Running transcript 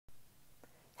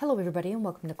Hello everybody and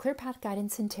welcome to Clear Path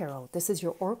Guidance and Tarot. This is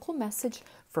your Oracle message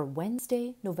for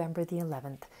Wednesday, November the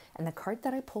 11th. And the card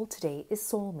that I pulled today is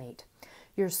Soulmate.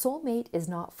 Your soulmate is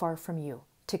not far from you.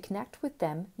 To connect with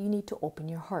them, you need to open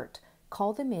your heart.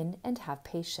 Call them in and have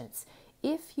patience.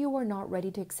 If you are not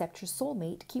ready to accept your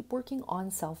soulmate, keep working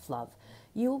on self-love.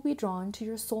 You will be drawn to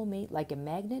your soulmate like a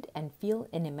magnet and feel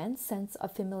an immense sense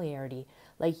of familiarity,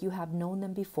 like you have known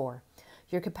them before.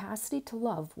 Your capacity to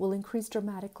love will increase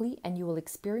dramatically and you will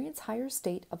experience higher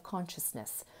state of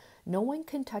consciousness. No one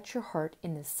can touch your heart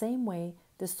in the same way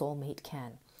the soulmate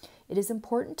can. It is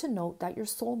important to note that your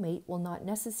soulmate will not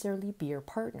necessarily be your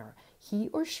partner. He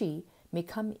or she may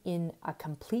come in a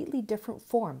completely different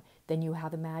form than you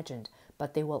have imagined,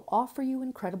 but they will offer you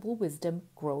incredible wisdom,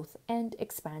 growth, and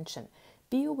expansion.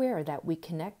 Be aware that we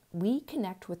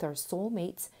connect with our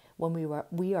soulmates when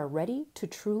we are ready to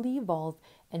truly evolve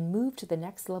and move to the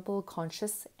next level of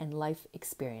conscious and life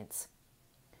experience.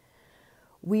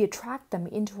 We attract them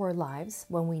into our lives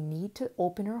when we need to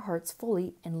open our hearts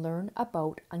fully and learn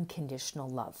about unconditional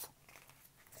love.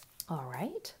 All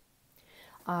right,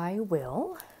 I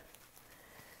will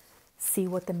see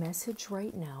what the message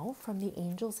right now from the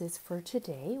angels is for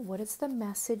today. What is the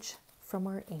message from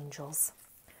our angels?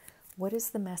 What is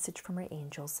the message from our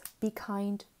angels? Be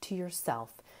kind to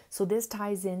yourself. So this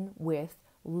ties in with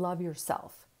love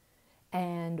yourself.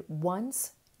 And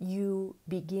once you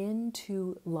begin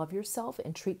to love yourself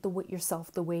and treat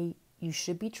yourself the way you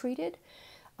should be treated,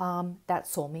 that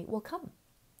soulmate will come.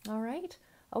 All right?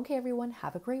 Okay, everyone.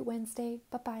 Have a great Wednesday.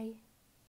 Bye-bye.